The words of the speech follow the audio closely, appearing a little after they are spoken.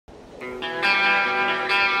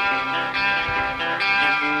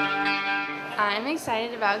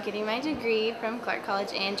excited about getting my degree from Clark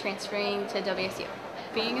College and transferring to WSU.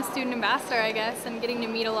 Being a student ambassador, I guess, and getting to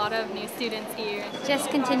meet a lot of new students here.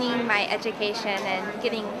 Just continuing my education and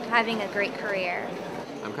having a great career.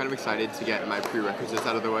 I'm kind of excited to get my prerequisites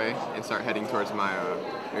out of the way and start heading towards my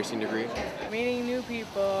nursing degree. Meeting new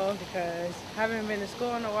people because I haven't been to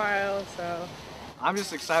school in a while, so. I'm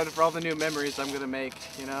just excited for all the new memories I'm going to make,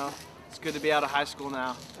 you know. It's good to be out of high school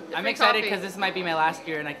now. I'm excited because this might be my last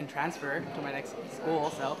year and I can transfer to my next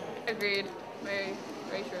school, so. Agreed. Very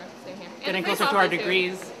true. Same here. Getting closer to our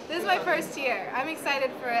degrees. This is my first year. I'm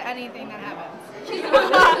excited for anything that happens.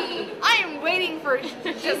 I am waiting for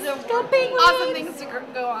just awesome things to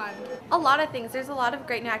go on. A lot of things. There's a lot of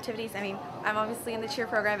great new activities. I mean, I'm obviously in the cheer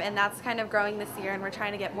program, and that's kind of growing this year, and we're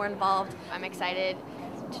trying to get more involved. I'm excited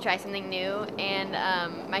to try something new, and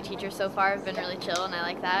my teachers so far have been really chill, and I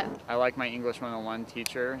like that. I like my English 101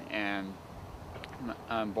 teacher, and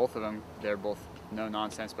both of them, they're both no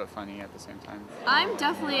nonsense but funny at the same time. I'm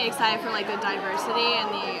definitely excited for like the diversity and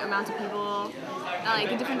the amount of people, like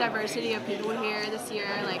the different diversity of people here this year.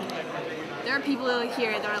 Like there are people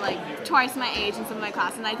here that are like twice my age in some of my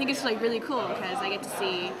class, and I think it's like really cool because I get to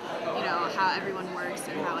see, you know, how everyone works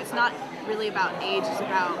and how it's not really about age, it's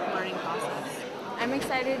about learning process. I'm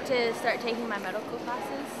excited to start taking my medical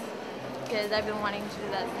classes because I've been wanting to do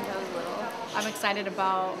that since I was little. I'm excited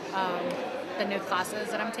about the new classes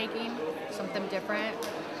that I'm taking, something different.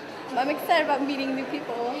 I'm excited about meeting new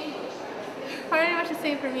people. Pretty much the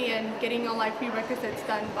same for me, and getting all my prerequisites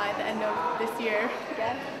done by the end of this year.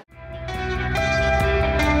 Yeah.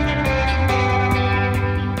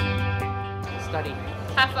 Study.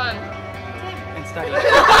 Have fun. And study.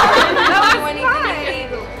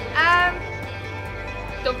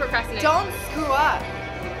 Don't procrastinate. Don't screw up.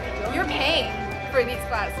 You're paying for these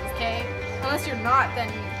classes, okay? Unless you're not,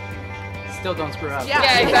 then Still don't screw up.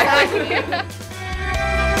 Yeah, exactly.